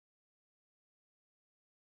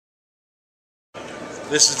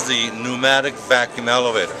This is the pneumatic vacuum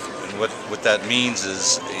elevator, and what that means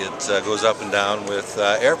is it goes up and down with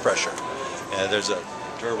air pressure. And there's a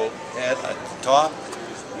turbo head at the top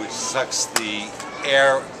which sucks the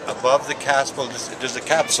air above the capsule. There's a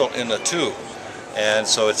capsule in the tube, and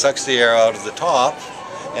so it sucks the air out of the top,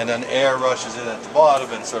 and then air rushes in at the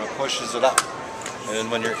bottom and sort of pushes it up. And then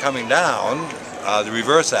when you're coming down, the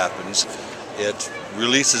reverse happens. It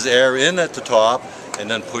releases air in at the top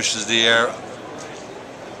and then pushes the air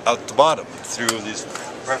out the bottom through these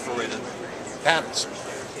perforated panels.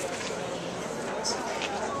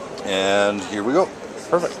 And here we go.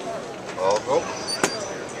 Perfect. I'll go.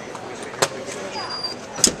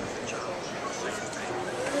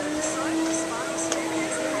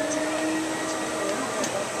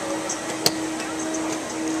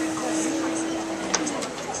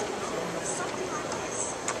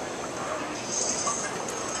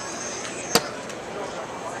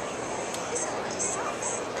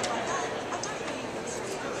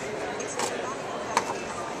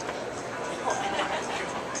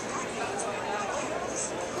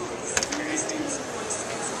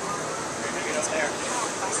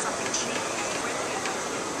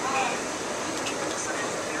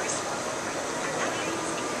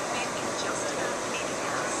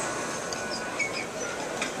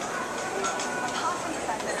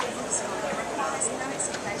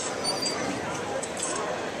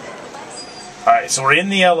 Alright, so we're in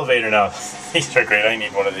the elevator now. These are great, I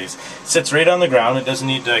need one of these. It sits right on the ground, it doesn't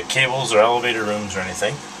need cables or elevator rooms or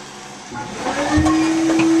anything.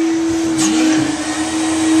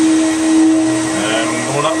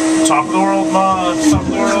 And going up top of the world, top of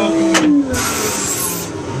the world.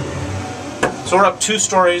 So we're up 2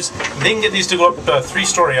 stories. They can get these to go up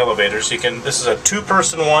 3-story elevators. This is a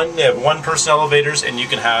 2-person one, they have 1-person elevators, and you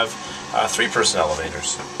can have 3-person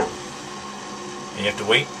elevators. You have to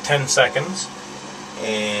wait 10 seconds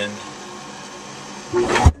and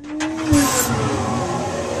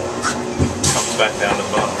comes back down to the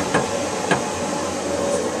bottom.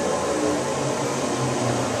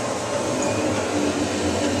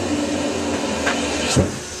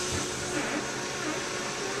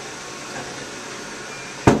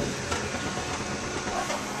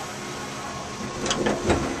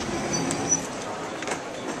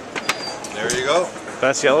 There you go.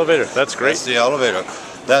 That's the elevator. That's great. That's the elevator.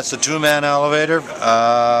 That's the 2-man elevator,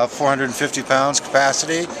 450 pounds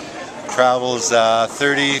capacity, travels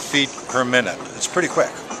 30 feet per minute. It's pretty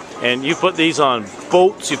quick. And you put these on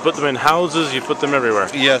boats, you put them in houses, you put them everywhere.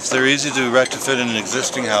 Yes, they're easy to retrofit in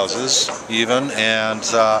existing houses even, and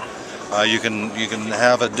you can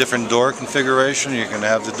have a different door configuration. You can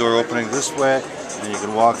have the door opening this way, and you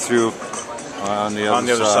can walk through on the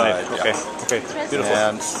other side. Okay, yeah. Okay, beautiful.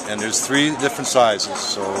 And there's 3 different sizes.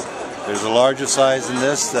 So there's a larger size in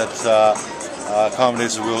this that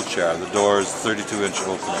accommodates a wheelchair. The door is 32 inch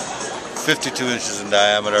opening, 52 inches in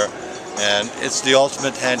diameter, and it's the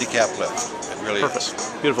ultimate handicap lift. It really is.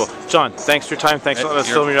 Beautiful. John, thanks for your time. Thanks for letting us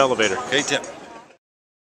film your elevator. Okay, Tim.